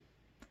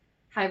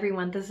Hi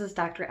everyone, this is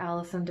Dr.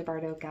 Allison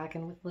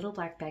DeBardo-Gagan with Little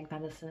Black Bag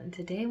Medicine, and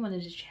today I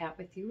wanted to chat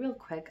with you real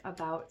quick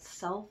about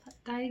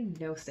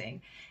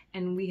self-diagnosing.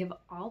 And we have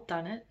all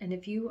done it, and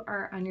if you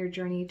are on your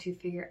journey to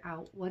figure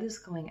out what is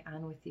going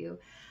on with you,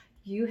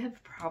 you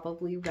have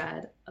probably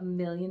read a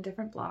million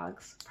different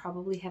blogs,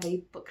 probably have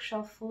a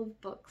bookshelf full of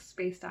books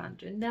based on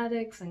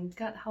genetics and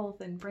gut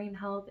health and brain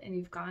health, and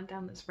you've gone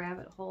down this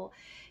rabbit hole.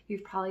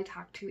 You've probably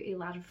talked to a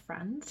lot of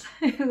friends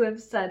who have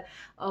said,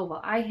 oh,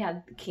 well, I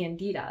had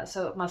candida,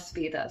 so it must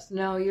be this.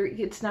 No,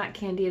 it's not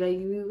candida.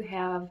 You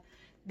have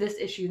this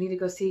issue. You need to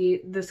go see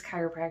this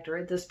chiropractor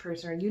or this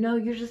person.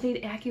 You just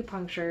need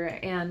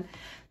acupuncture. And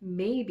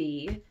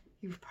maybe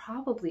you've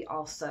probably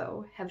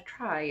also have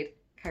tried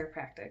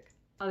chiropractic,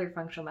 other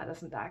functional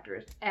medicine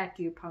doctors,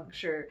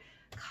 acupuncture,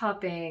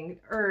 cupping,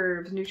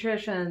 herbs,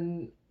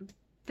 nutrition,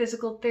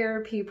 physical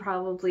therapy,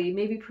 probably,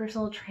 maybe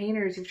personal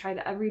trainers. You've tried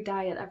every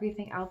diet,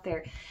 everything out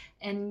there,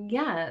 and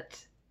yet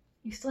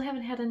you still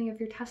haven't had any of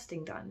your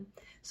testing done.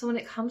 So when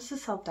it comes to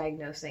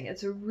self-diagnosing,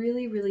 it's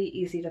really, really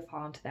easy to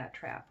fall into that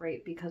trap,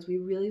 right? Because we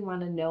really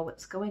want to know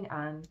what's going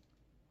on.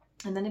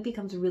 And then it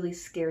becomes really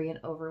scary and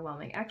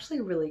overwhelming,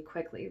 actually really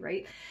quickly,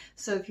 right?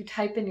 So if you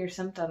type in your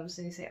symptoms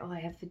and you say, oh, I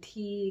have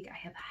fatigue, I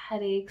have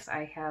headaches,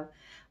 I have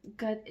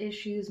gut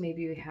issues,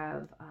 maybe you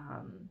have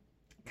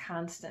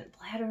constant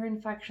bladder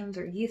infections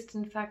or yeast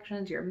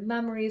infections, your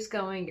memory's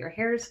going, your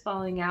hair's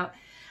falling out,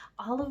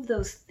 all of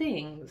those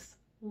things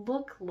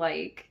look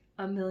like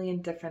a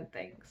million different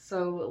things.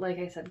 So like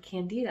I said,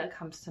 candida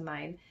comes to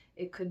mind.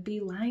 It could be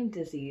Lyme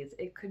disease,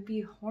 it could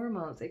be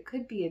hormones, it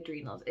could be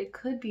adrenals, it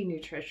could be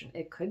nutrition,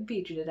 it could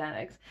be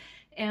genetics.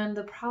 And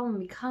the problem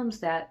becomes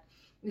that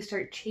you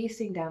start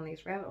chasing down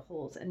these rabbit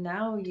holes, and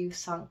now you've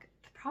sunk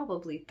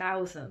probably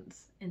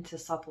thousands into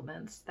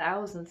supplements,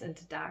 thousands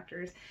into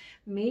doctors.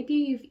 Maybe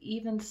you've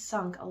even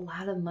sunk a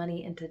lot of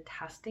money into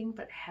testing,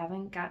 but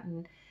haven't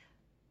gotten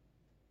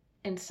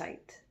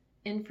insight,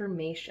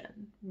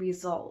 information,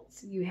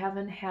 results. You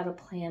haven't had a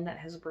plan that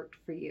has worked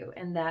for you,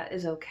 and that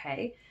is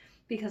okay,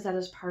 because that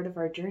is part of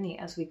our journey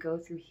as we go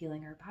through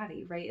healing our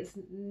body, right? It's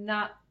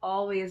not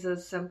always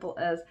as simple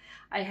as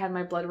I had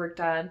my blood work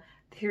done,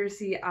 here's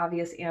the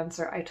obvious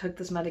answer, I took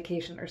this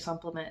medication or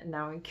supplement and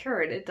now I'm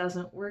cured. It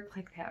doesn't work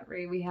like that,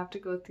 right? We have to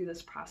go through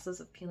this process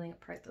of peeling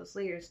apart those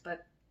layers.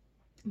 But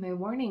my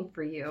warning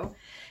for you,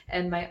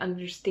 and my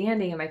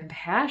understanding and my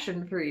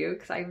compassion for you,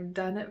 because I've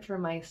done it for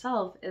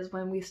myself, is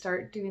when we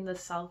start doing the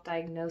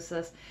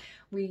self-diagnosis,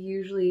 we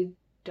usually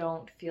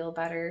don't feel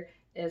better.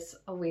 It's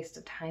a waste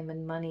of time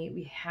and money.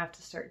 We have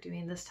to start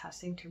doing this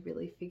testing to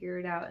really figure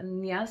it out.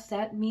 And yes,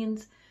 that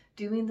means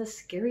doing the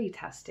scary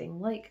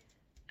testing, like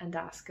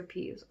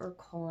endoscopies or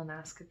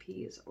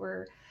colonoscopies,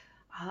 or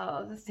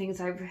the things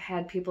I've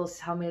had people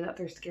tell me that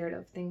they're scared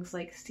of, things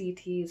like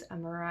CTs,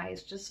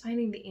 MRIs, just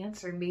finding the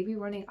answer, maybe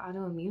running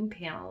autoimmune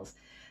panels.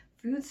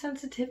 Food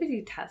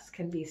sensitivity tests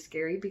can be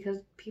scary because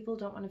people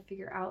don't want to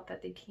figure out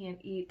that they can't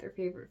eat their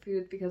favorite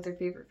foods because their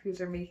favorite foods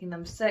are making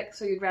them sick,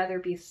 so you'd rather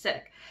be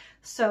sick.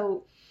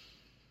 So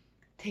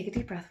take a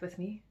deep breath with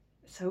me.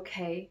 It's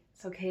okay.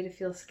 It's okay to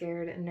feel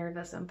scared and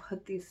nervous and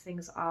put these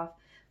things off.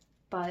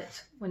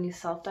 But when you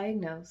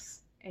self-diagnose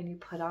and you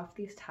put off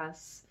these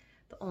tests,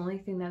 the only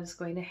thing that is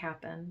going to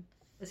happen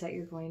is that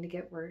you're going to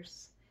get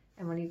worse.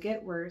 And when you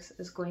get worse,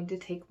 it's going to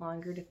take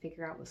longer to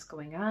figure out what's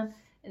going on,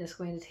 and it's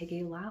going to take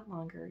a lot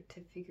longer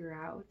to figure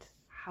out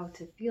how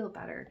to feel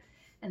better.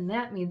 And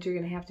that means you're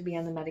going to have to be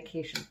on the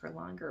medication for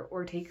longer,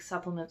 or take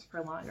supplements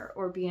for longer,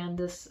 or be on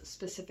this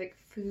specific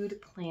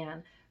food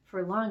plan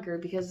for longer,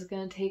 because it's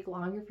going to take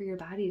longer for your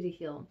body to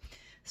heal.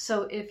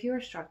 So if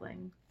you're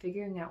struggling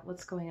figuring out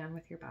what's going on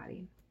with your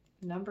body,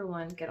 number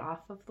one, get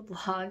off of the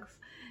blogs,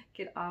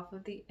 get off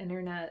of the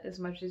internet as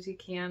much as you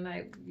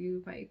can.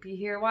 You might be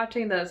here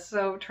watching this,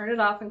 so turn it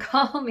off and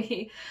call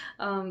me.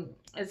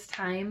 It's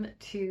time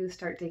to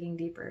start digging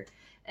deeper.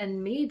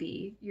 And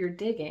maybe you're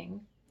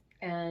digging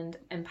and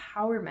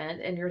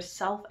empowerment and your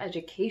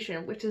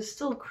self-education, which is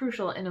still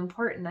crucial and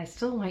important. I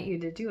still want you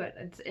to do it.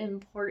 It's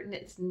important,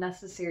 it's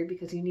necessary,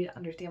 because you need to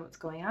understand what's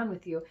going on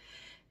with you,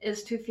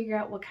 is to figure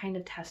out what kind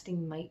of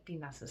testing might be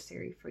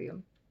necessary for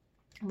you.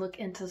 Look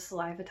into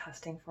saliva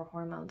testing for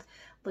hormones.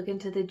 Look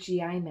into the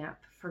GI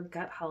map for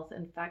gut health,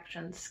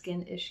 infections,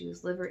 skin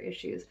issues, liver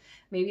issues.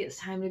 Maybe it's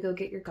time to go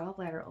get your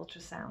gallbladder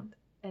ultrasound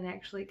and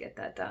actually get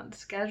that done.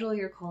 Schedule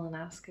your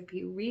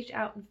colonoscopy. Reach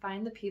out and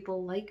find the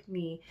people like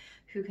me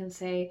who can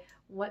say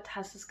what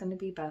test is going to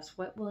be best,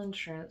 what will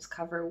insurance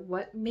cover,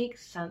 what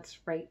makes sense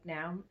right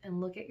now, and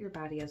look at your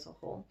body as a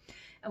whole.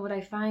 And what I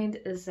find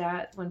is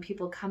that when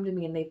people come to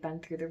me and they've been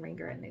through the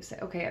ringer and they say,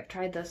 okay, I've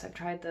tried this,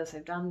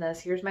 I've done this,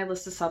 here's my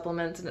list of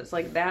supplements, and it's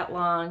like that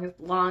long,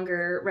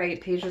 longer, right,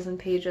 pages and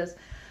pages,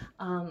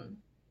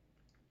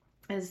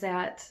 is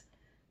that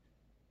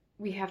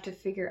we have to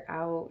figure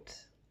out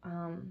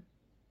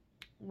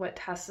what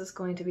test is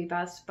going to be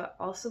best, but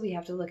also we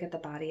have to look at the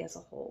body as a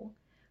whole,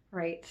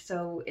 right?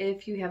 So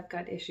if you have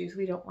gut issues,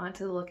 we don't want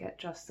to look at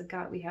just the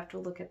gut. We have to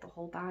look at the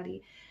whole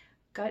body.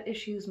 gut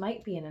issues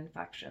might be an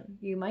infection.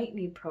 You might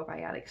need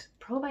probiotics.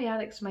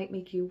 Probiotics might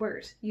make you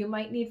worse. You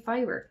might need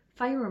fiber.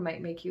 Fiber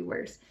might make you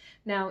worse.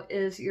 Now,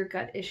 is your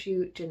gut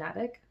issue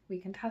genetic? We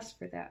can test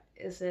for that.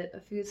 Is it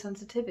a food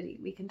sensitivity?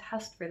 We can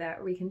test for that.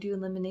 Or we can do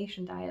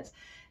elimination diets.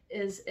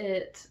 Is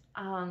it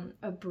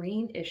a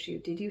brain issue?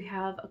 Did you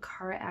have a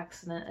car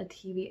accident, a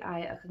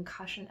TBI, a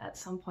concussion at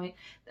some point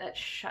that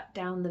shut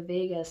down the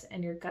vagus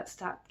and your gut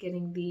stopped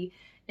getting the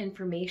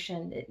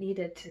information it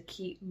needed to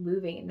keep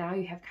moving? Now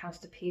you have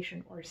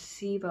constipation or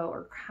SIBO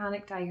or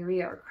chronic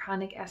diarrhea or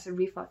chronic acid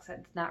reflux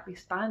that's not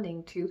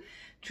responding to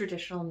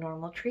traditional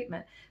normal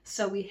treatment.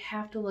 So we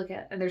have to look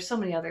at, and there's so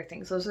many other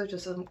things. Those are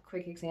just some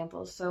quick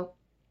examples. So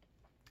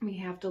we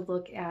have to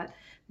look at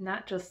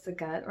not just the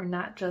gut or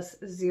not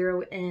just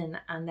zero in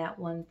on that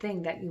one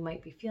thing that you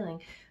might be feeling.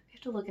 We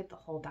have to look at the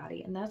whole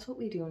body. And that's what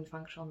we do in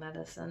functional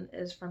medicine,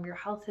 is from your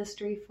health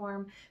history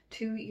form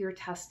to your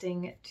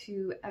testing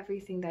to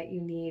everything that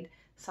you need,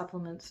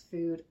 supplements,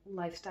 food,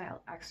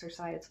 lifestyle,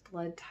 exercise,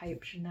 blood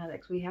type,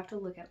 genetics. We have to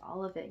look at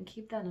all of it and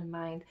keep that in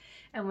mind.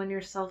 And when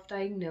you're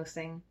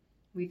self-diagnosing,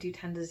 we do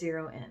tend to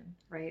zero in,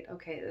 right?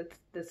 Okay, it's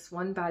this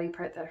one body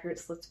part that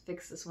hurts. Let's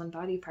fix this one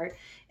body part.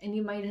 And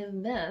you might have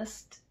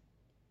missed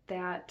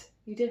that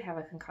you did have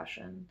a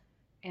concussion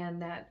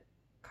and that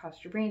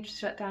caused your brain to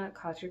shut down, it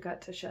caused your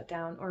gut to shut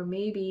down, or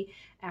maybe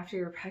after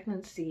your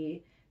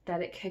pregnancy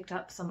that it kicked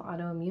up some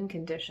autoimmune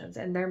conditions.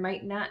 And there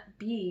might not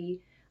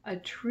be a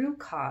true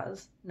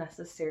cause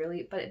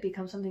necessarily, but it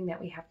becomes something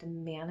that we have to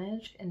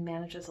manage and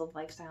manage as a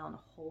lifestyle and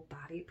a whole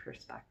body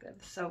perspective.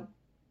 So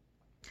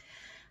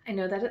I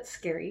know that it's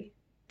scary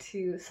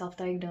to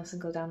self-diagnose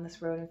and go down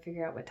this road and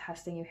figure out what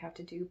testing you have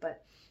to do,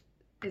 but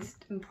it's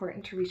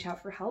important to reach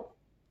out for help,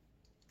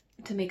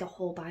 to make a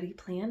whole body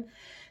plan,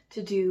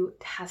 to do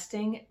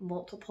testing,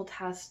 multiple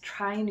tests,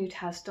 try new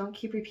tests. Don't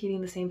keep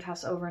repeating the same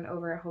tests over and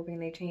over and hoping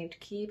they change.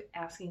 Keep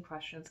asking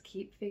questions,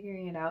 keep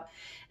figuring it out,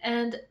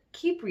 and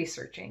keep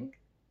researching.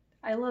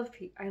 I love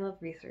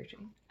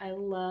researching. I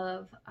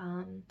love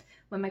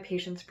when my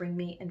patients bring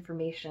me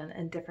information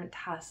and different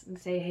tests and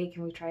say, hey,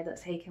 can we try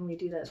this? Hey, can we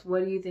do this?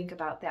 What do you think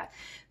about that?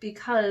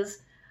 Because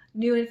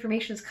new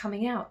information is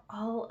coming out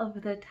all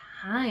of the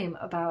time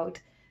about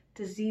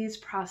disease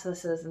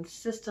processes and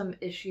system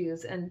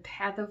issues and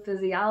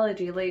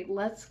pathophysiology. Like,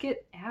 let's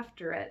get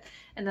after it.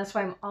 And that's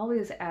why I'm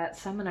always at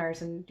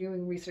seminars and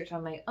doing research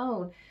on my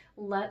own.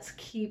 Let's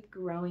keep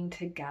growing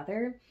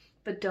together,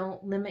 but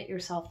don't limit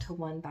yourself to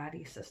one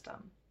body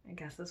system. I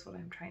guess that's what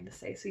I'm trying to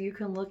say. So you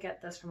can look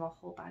at this from a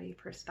whole body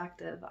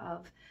perspective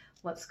of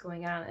what's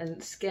going on.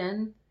 And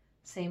skin,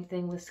 same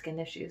thing with skin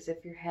issues.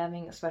 If you're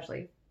having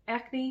especially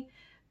acne,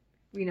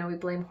 we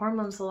blame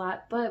hormones a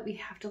lot, but we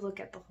have to look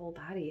at the whole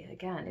body.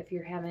 Again, if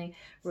you're having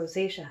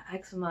rosacea,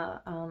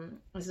 eczema,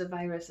 is it a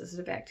virus? Is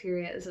it a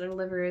bacteria? Is it a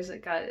liver? Is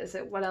it gut? Is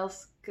it what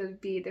else could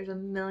it be? There's a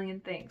million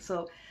things.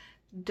 So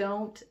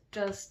don't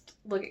just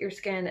look at your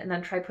skin and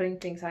then try putting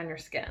things on your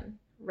skin,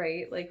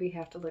 right? Like, we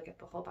have to look at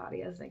the whole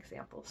body as an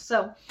example.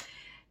 So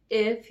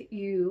if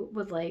you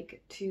would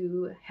like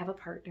to have a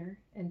partner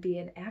and be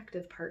an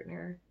active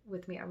partner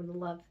with me, I would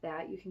love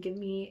that. You can give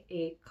me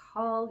a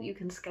call. You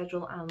can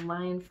schedule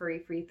online for a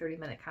free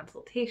 30-minute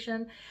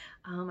consultation.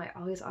 I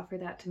always offer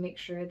that to make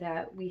sure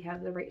that we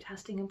have the right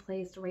testing in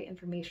place, the right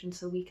information,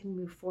 so we can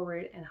move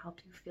forward and help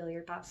you feel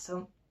your best.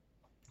 So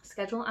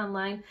schedule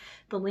online.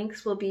 The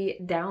links will be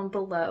down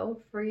below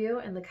for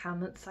you in the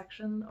comments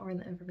section or in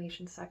the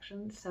information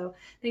section. So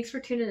thanks for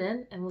tuning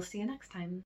in, and we'll see you next time.